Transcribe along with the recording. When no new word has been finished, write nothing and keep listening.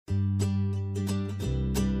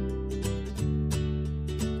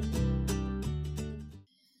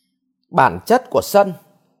Bản chất của sân.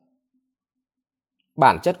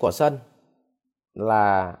 Bản chất của sân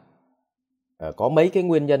là có mấy cái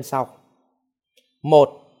nguyên nhân sau. Một,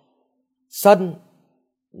 sân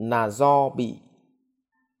là do bị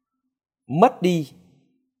mất đi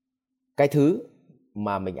cái thứ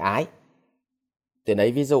mà mình ái. Từ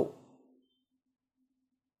đấy ví dụ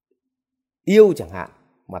yêu chẳng hạn,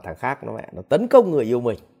 mà thằng khác nó tấn công người yêu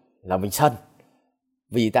mình là mình sân.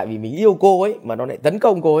 Tại vì mình yêu cô ấy mà nó lại tấn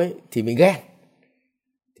công cô ấy thì mình ghen.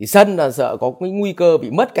 Thì sân là sợ có cái nguy cơ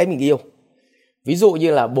bị mất cái mình yêu. Ví dụ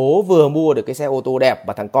như là bố vừa mua được cái xe ô tô đẹp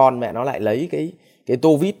mà thằng con mẹ nó lại lấy cái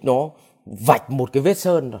tô vít nó vạch một cái vết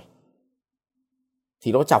sơn rồi,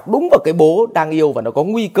 thì nó chọc đúng vào cái bố đang yêu và nó có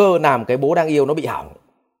nguy cơ làm cái bố đang yêu nó bị hỏng.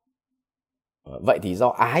 Vậy thì do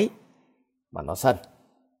ái mà nó sân.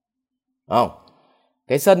 Không?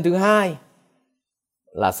 Cái sân thứ hai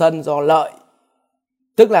là sân do lợi.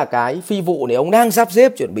 Tức là cái phi vụ này ông đang sắp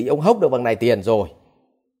xếp chuẩn bị ông hốc được bằng này tiền rồi,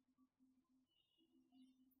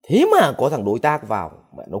 thế mà có thằng đối tác vào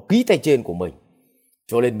mà nó ký tay trên của mình,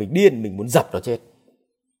 cho nên mình điên, mình muốn dập nó chết.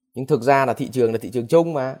 Nhưng thực ra là thị trường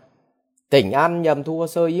chung mà. Tỉnh ăn nhầm thua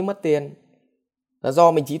sơ ý mất tiền. Là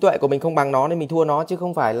do mình trí tuệ của mình không bằng nó nên mình thua nó, chứ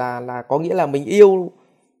không phải là có nghĩa là mình yêu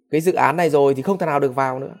cái dự án này rồi thì không thằng nào được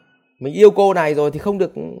vào nữa. Mình yêu cô này rồi thì không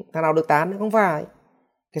được thằng nào được tán nữa, không phải.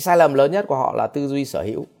 Cái sai lầm lớn nhất của họ là tư duy sở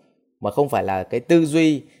hữu mà không phải là cái tư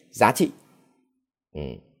duy giá trị.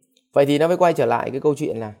 Vậy thì nó mới quay trở lại cái câu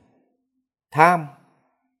chuyện là tham.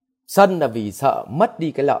 Sân là vì sợ mất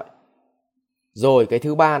đi cái lợi. Rồi cái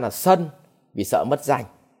thứ ba là sân vì sợ mất danh.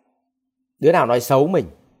 Đứa nào nói xấu mình,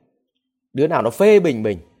 đứa nào nó phê bình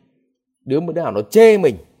mình, đứa nào nó chê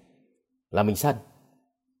mình là mình sân.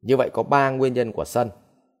 Như vậy có 3 nguyên nhân của sân.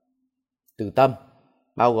 Từ tâm,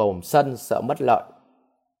 bao gồm sân sợ mất lợi,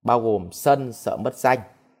 bao gồm sân sợ mất danh,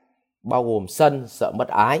 bao gồm sân sợ mất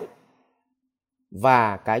ái.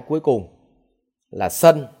 Và cái cuối cùng là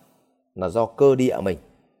sân là do cơ địa mình.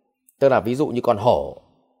 Tức là ví dụ như con hổ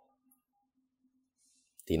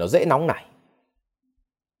thì nó dễ nóng nảy,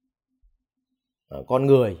 con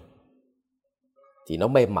người thì nó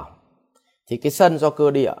mềm mỏng. Thì cái sân do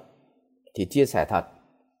cơ địa thì chia sẻ thật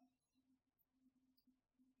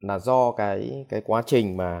là do cái quá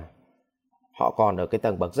trình mà họ còn ở cái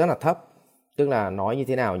tầng bậc rất là thấp. Tức là nói như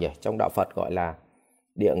thế nào nhỉ? Trong đạo Phật gọi là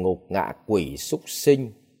địa ngục, ngạ quỷ, súc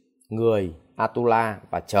sinh, người, Atula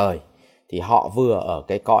và trời. Thì họ vừa ở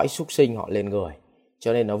cái cõi súc sinh họ lên người,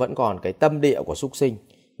 cho nên nó vẫn còn cái tâm địa của súc sinh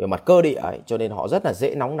về mặt cơ địa ấy, cho nên họ rất là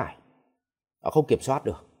dễ nóng nảy, họ không kiểm soát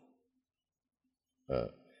được.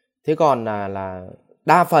 Thế còn là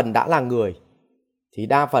đa phần đã là người thì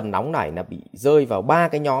đa phần nóng nảy là bị rơi vào 3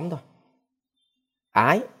 cái nhóm thôi.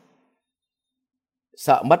 Ái,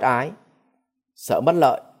 sợ mất ái, sợ mất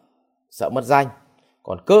lợi, sợ mất danh.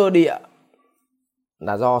 Còn cơ địa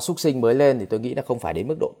là do súc sinh mới lên thì tôi nghĩ là không phải đến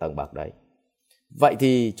mức độ tầng bậc đấy. Vậy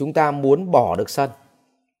thì chúng ta muốn bỏ được sân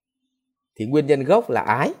thì nguyên nhân gốc là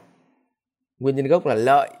ái, nguyên nhân gốc là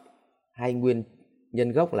lợi, hay nguyên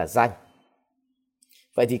nhân gốc là danh.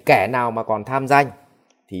 Vậy thì kẻ nào mà còn tham danh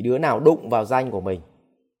thì đứa nào đụng vào danh của mình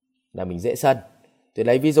là mình dễ sân. Tôi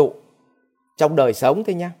lấy ví dụ trong đời sống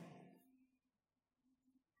thôi nhá.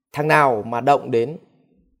 Thằng nào mà động đến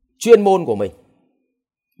chuyên môn của mình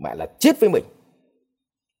mẹ là chết với mình.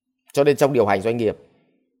 Cho nên trong điều hành doanh nghiệp,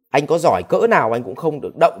 anh có giỏi cỡ nào anh cũng không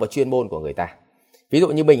được động vào chuyên môn của người ta. Ví dụ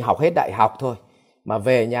như mình học hết đại học thôi, mà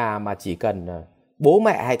về nhà mà chỉ cần bố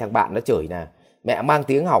mẹ hay thằng bạn nó chửi là mẹ mang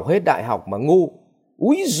tiếng học hết đại học mà ngu,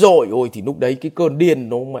 úi dồi ôi, thì lúc đấy cái cơn điên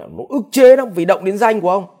nó ức chế lắm vì động đến danh của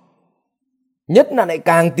ông. Nhất là lại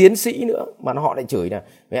càng tiến sĩ nữa mà họ lại chửi là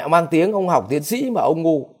mẹ mang tiếng ông học tiến sĩ mà ông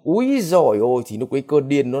ngu, úi dồi ôi, thì lúc ấy cơn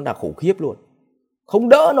điên nó là khủng khiếp luôn, không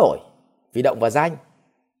đỡ nổi vì động vào danh.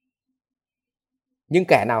 Nhưng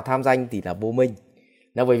kẻ nào tham danh thì là vô minh.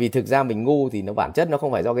 Là bởi vì thực ra mình ngu thì nó bản chất nó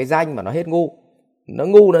không phải do cái danh mà nó hết ngu. Nó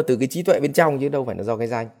ngu là từ cái trí tuệ bên trong chứ đâu phải là do cái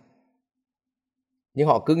danh. Nhưng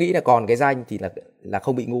họ cứ nghĩ là còn cái danh thì là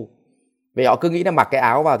không bị ngu. Vì họ cứ nghĩ là mặc cái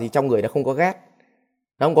áo vào thì trong người nó không có ghét,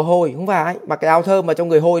 nó không có hôi. Không phải, mặc cái áo thơm mà trong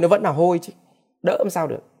người hôi nó vẫn là hôi chứ, đỡ làm sao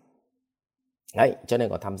được. Đấy, cho nên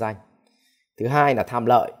còn tham danh. Thứ hai là tham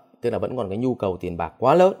lợi, tức là vẫn còn cái nhu cầu tiền bạc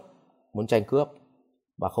quá lớn, muốn tranh cướp.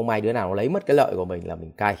 Và không may đứa nào nó lấy mất cái lợi của mình là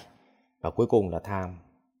mình cay. Và cuối cùng là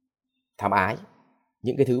tham ái.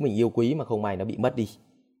 Những cái thứ mình yêu quý mà không may nó bị mất đi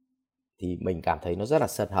thì mình cảm thấy nó rất là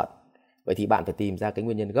sân hận. Vậy thì bạn phải tìm ra cái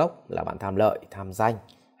nguyên nhân gốc là bạn tham lợi, tham danh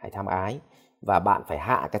hay tham ái. Và bạn phải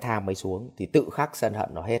hạ cái tham ấy xuống thì tự khắc sân hận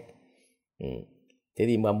nó hết. Thế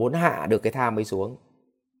thì mà muốn hạ được cái tham ấy xuống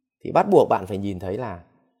thì bắt buộc bạn phải nhìn thấy là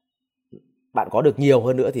bạn có được nhiều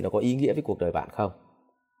hơn nữa thì nó có ý nghĩa với cuộc đời bạn không.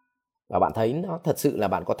 và bạn thấy nó thật sự là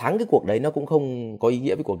bạn có thắng cái cuộc đấy nó cũng không có ý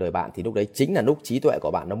nghĩa với cuộc đời bạn, thì lúc đấy chính là lúc trí tuệ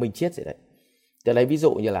của bạn nó minh triết rồi đấy. Tôi lấy ví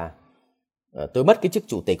dụ như là tôi mất cái chức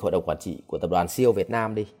chủ tịch hội đồng quản trị của tập đoàn siêu Việt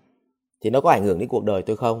Nam đi, thì nó có ảnh hưởng đến cuộc đời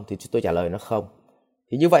tôi không? Thì tôi trả lời nó không.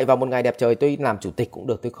 Thì như vậy vào một ngày đẹp trời tôi làm chủ tịch cũng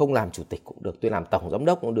được, tôi không làm chủ tịch cũng được, tôi làm tổng giám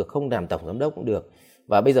đốc cũng được, không làm tổng giám đốc cũng được.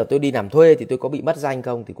 Và bây giờ tôi đi làm thuê thì tôi có bị mất danh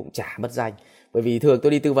không? Thì cũng chả mất danh. Bởi vì thường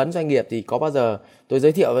tôi đi tư vấn doanh nghiệp thì có bao giờ tôi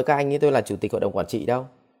giới thiệu với các anh ấy tôi là chủ tịch hội đồng quản trị đâu.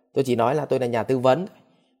 Tôi chỉ nói là tôi là nhà tư vấn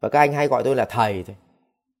và các anh hay gọi tôi là thầy thôi.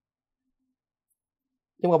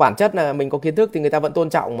 Nhưng mà bản chất là mình có kiến thức thì người ta vẫn tôn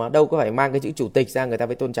trọng mà, đâu có phải mang cái chữ chủ tịch ra người ta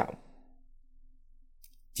mới tôn trọng.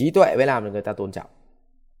 Trí tuệ mới làm được người ta tôn trọng,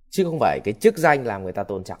 chứ không phải cái chức danh làm người ta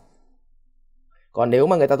tôn trọng. Còn nếu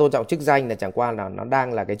mà người ta tôn trọng chức danh là chẳng qua là nó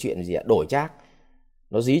đang là cái chuyện gì ạ? Đổi trác.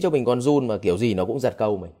 Nó dí cho mình con giun mà kiểu gì nó cũng giật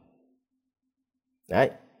câu mình. Đấy,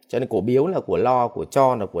 cho nên của biếu là của lo, của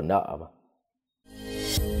cho là của nợ mà.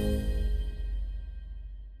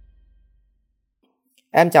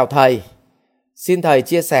 Em chào thầy, xin thầy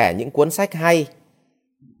chia sẻ những cuốn sách hay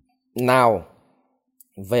nào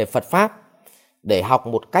về Phật Pháp để học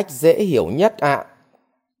một cách dễ hiểu nhất ạ,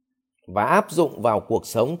 và áp dụng vào cuộc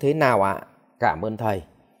sống thế nào ạ? Cảm ơn thầy.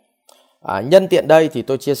 Nhân tiện đây thì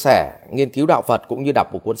tôi chia sẻ nghiên cứu đạo Phật cũng như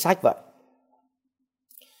đọc một cuốn sách vậy.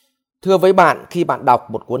 Thưa với bạn, khi bạn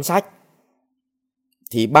đọc một cuốn sách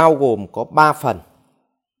thì bao gồm có 3 phần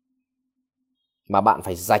mà bạn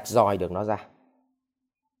phải rạch ròi được nó ra.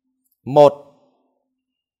 Một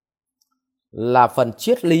là phần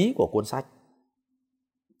triết lý của cuốn sách.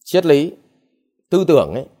 Triết lý, tư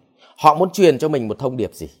tưởng ấy, họ muốn truyền cho mình một thông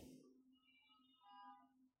điệp gì.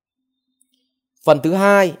 Phần thứ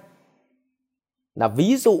hai là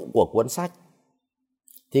ví dụ của cuốn sách.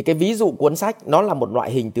 Thì cái ví dụ cuốn sách nó là một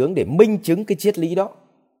loại hình tướng để minh chứng cái triết lý đó.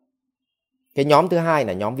 Cái nhóm thứ hai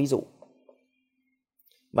là nhóm ví dụ.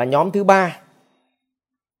 Và nhóm thứ ba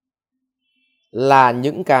là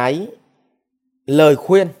những cái lời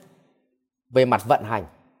khuyên về mặt vận hành.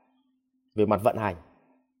 Về mặt vận hành.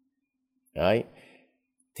 Đấy.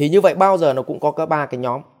 Thì như vậy bao giờ nó cũng có cả 3 cái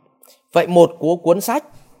nhóm. Vậy một cuốn sách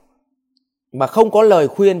mà không có lời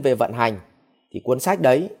khuyên về vận hành thì cuốn sách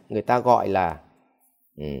đấy người ta gọi là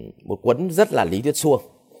một cuốn rất là lý thuyết suông,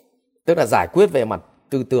 tức là giải quyết về mặt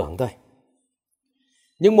tư tưởng thôi.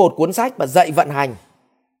 Nhưng một cuốn sách mà dạy vận hành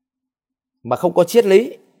mà không có triết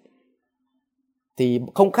lý thì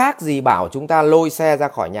không khác gì bảo chúng ta lôi xe ra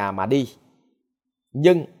khỏi nhà mà đi,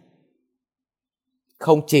 nhưng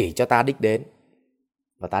không chỉ cho ta đích đến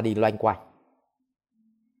và ta đi loanh quanh.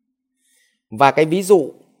 Và cái ví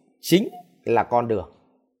dụ chính là con đường,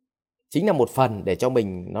 chính là một phần để cho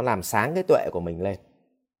mình nó làm sáng cái tuệ của mình lên.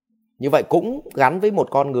 Như vậy cũng gắn với một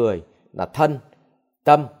con người là thân,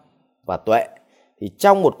 tâm và tuệ. Thì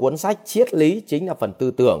trong một cuốn sách triết lý chính là phần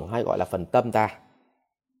tư tưởng hay gọi là phần tâm ta.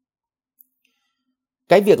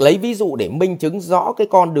 Cái việc lấy ví dụ để minh chứng rõ cái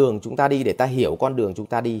con đường chúng ta đi, để ta hiểu con đường chúng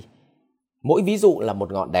ta đi. Mỗi ví dụ là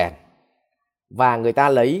một ngọn đèn. Và người ta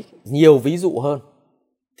lấy nhiều ví dụ hơn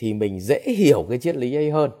thì mình dễ hiểu cái triết lý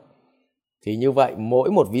ấy hơn. Thì như vậy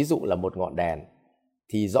mỗi một ví dụ là một ngọn đèn.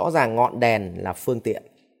 Thì rõ ràng ngọn đèn là phương tiện.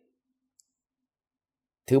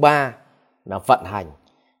 Thứ ba là vận hành.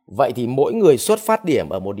 Vậy thì mỗi người xuất phát điểm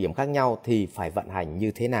ở một điểm khác nhau thì phải vận hành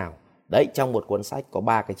như thế nào? Đấy, trong một cuốn sách có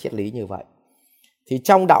 3 cái triết lý như vậy. Thì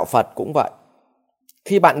trong đạo Phật cũng vậy.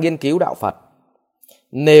 Khi bạn nghiên cứu đạo Phật,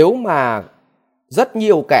 nếu mà rất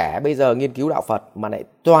nhiều kẻ bây giờ nghiên cứu đạo Phật mà lại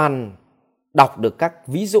toàn đọc được các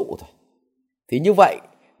ví dụ thôi, thì như vậy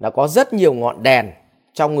là có rất nhiều ngọn đèn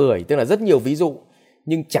trong người, tức là rất nhiều ví dụ,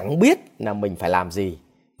 nhưng chẳng biết là mình phải làm gì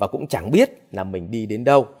và cũng chẳng biết là mình đi đến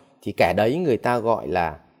đâu. Thì kẻ đấy người ta gọi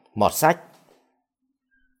là mọt sách,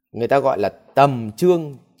 người ta gọi là tầm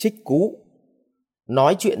chương trích cú.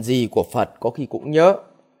 Nói chuyện gì của Phật có khi cũng nhớ,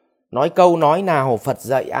 nói câu nói nào Phật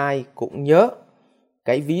dạy ai cũng nhớ,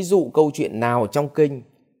 cái ví dụ câu chuyện nào trong kinh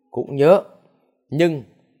cũng nhớ, nhưng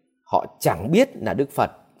họ chẳng biết là Đức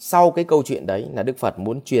Phật sau cái câu chuyện đấy là Đức Phật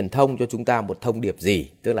muốn truyền thông cho chúng ta một thông điệp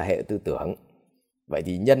gì, tức là hệ tư tưởng. Vậy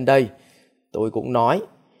thì nhân đây tôi cũng nói,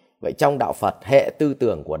 vậy trong đạo Phật hệ tư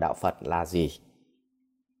tưởng của đạo Phật là gì?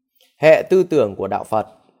 Hệ tư tưởng của đạo Phật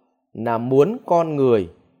là muốn con người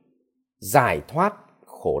giải thoát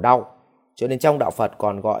khổ đau. Cho nên trong đạo Phật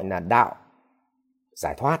còn gọi là đạo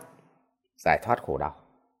giải thoát khổ đau.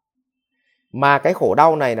 Mà cái khổ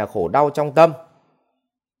đau này là khổ đau trong tâm.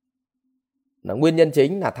 Là nguyên nhân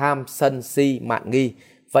chính là tham, sân, si, mạn, nghi.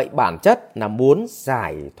 Vậy bản chất là muốn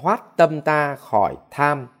giải thoát tâm ta khỏi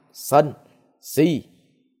tham, sân, si,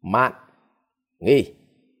 mạn, nghi.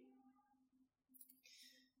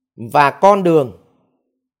 Và con đường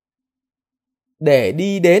để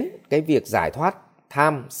đi đến cái việc giải thoát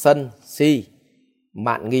tham, sân, si,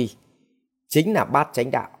 mạn nghi chính là bát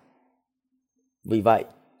chánh đạo. Vì vậy,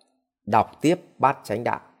 đọc tiếp bát chánh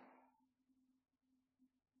đạo.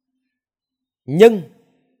 Nhưng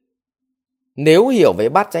nếu hiểu về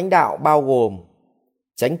bát chánh đạo bao gồm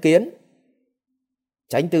chánh kiến,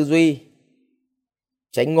 chánh tư duy,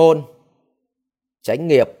 chánh ngôn, chánh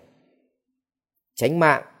nghiệp, chánh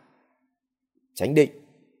mạng, chánh định,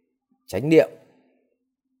 chánh niệm,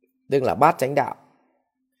 tức là bát chánh đạo,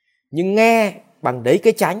 nhưng nghe bằng đấy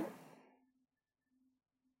cái chánh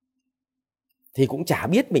thì cũng chả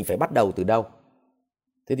biết mình phải bắt đầu từ đâu.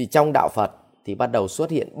 Thế thì trong đạo Phật thì bắt đầu xuất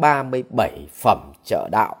hiện 37 phẩm trợ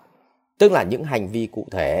đạo, tức là những hành vi cụ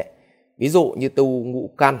thể. Ví dụ như tu ngũ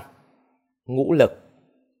căn, ngũ lực,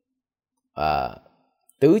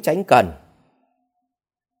 tứ chánh cần,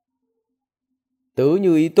 tứ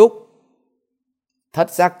như ý túc,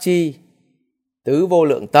 thất giác chi, tứ vô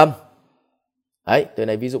lượng tâm. Đấy, từ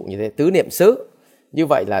này ví dụ như thế, tứ niệm xứ. Như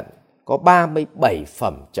vậy là có 37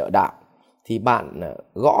 phẩm trợ đạo. Thì bạn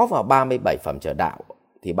gõ vào 37 phẩm trợ đạo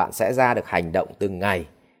thì bạn sẽ ra được hành động từng ngày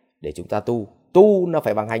để chúng ta tu. Tu nó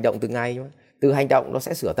phải bằng hành động từng ngày. Từ hành động nó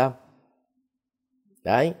sẽ sửa tâm.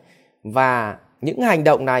 Đấy. Và những hành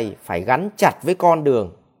động này phải gắn chặt với con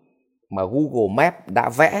đường mà Google Maps đã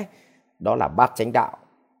vẽ, đó là bát chánh đạo.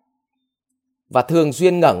 Và thường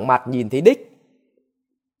xuyên ngẩng mặt nhìn thấy đích,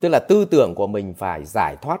 tức là tư tưởng của mình phải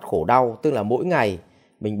giải thoát khổ đau, tức là mỗi ngày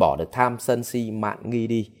mình bỏ được tham sân si mạn nghi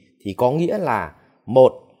đi, thì có nghĩa là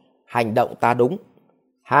 1. Hành động ta đúng,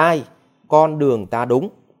 2. Con đường ta đúng.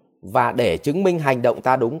 Và để chứng minh hành động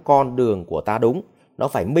ta đúng, con đường của ta đúng, nó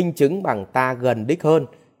phải minh chứng bằng ta gần đích hơn,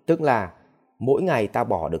 tức là mỗi ngày ta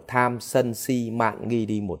bỏ được tham sân si mạn nghi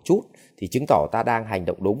đi một chút thì chứng tỏ ta đang hành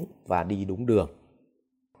động đúng và đi đúng đường.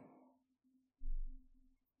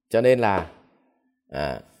 Cho nên là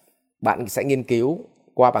bạn sẽ nghiên cứu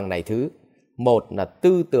qua bằng này thứ. 1 là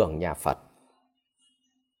tư tưởng nhà Phật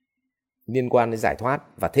liên quan đến giải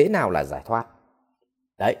thoát và thế nào là giải thoát.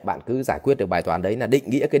 Đấy, bạn cứ giải quyết được bài toán đấy là định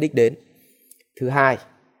nghĩa cái đích đến. Thứ 2,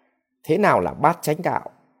 thế nào là bát chánh đạo,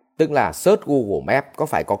 tức là search Google Maps có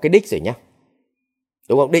phải có cái đích rồi nhé.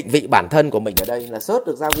 Đúng không? Định vị bản thân của mình ở đây là search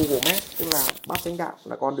được ra Google Maps, tức là bát chánh đạo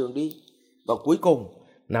là con đường đi. Và cuối cùng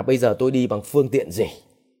là bây giờ tôi đi bằng phương tiện gì?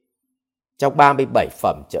 Trong 37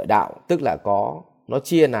 phẩm trợ đạo, tức là nó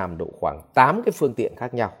chia làm độ khoảng 8 cái phương tiện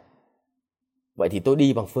khác nhau. Vậy thì tôi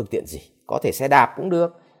đi bằng phương tiện gì? Có thể xe đạp cũng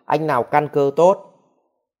được. Anh nào căn cơ tốt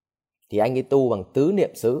thì anh ấy tu bằng tứ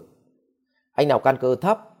niệm xứ. Anh nào căn cơ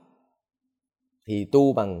thấp thì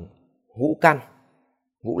tu bằng ngũ căn,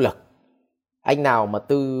 ngũ lực. Anh nào mà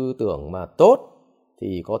tư tưởng mà tốt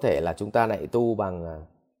thì có thể là chúng ta lại tu bằng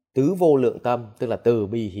tứ vô lượng tâm, tức là từ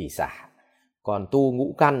bi hỷ xả. Còn tu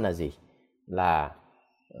ngũ căn là gì? Là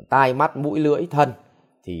tai mắt mũi lưỡi thân,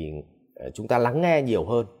 thì chúng ta lắng nghe nhiều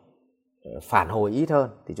hơn, phản hồi ít hơn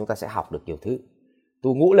thì chúng ta sẽ học được nhiều thứ.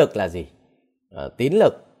 Tu ngũ lực là gì? Tín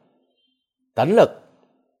lực, tấn lực,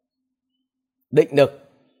 định lực,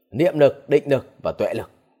 niệm lực, định lực và tuệ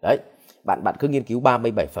lực. Đấy, bạn cứ nghiên cứu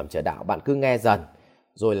 37 phẩm trợ đạo, bạn cứ nghe dần,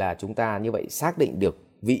 rồi là chúng ta như vậy xác định được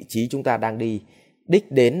vị trí chúng ta đang đi.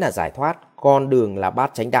 Đích đến là giải thoát, con đường là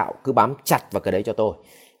bát chánh đạo, cứ bám chặt vào cái đấy cho tôi.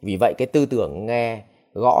 Vì vậy cái tư tưởng nghe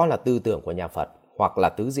gõ là tư tưởng của nhà Phật hoặc là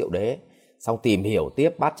tứ diệu đế, xong tìm hiểu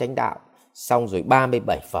tiếp bát chánh đạo, xong rồi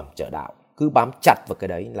 37 phẩm trợ đạo, cứ bám chặt vào cái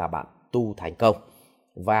đấy là bạn tu thành công.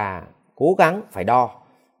 Và cố gắng phải đo.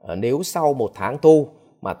 Nếu sau 1 tháng tu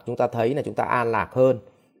mà chúng ta thấy là chúng ta an lạc hơn,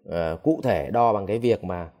 cụ thể đo bằng cái việc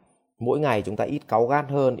mà mỗi ngày chúng ta ít cáu gắt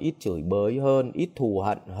hơn, ít chửi bới hơn, ít thù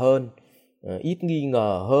hận hơn, ít nghi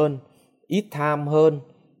ngờ hơn, ít tham hơn.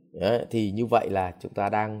 Đấy, thì như vậy là chúng ta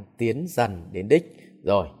đang tiến dần đến đích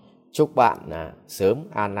rồi. Chúc bạn sớm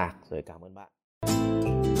an lạc, rồi cảm ơn bạn.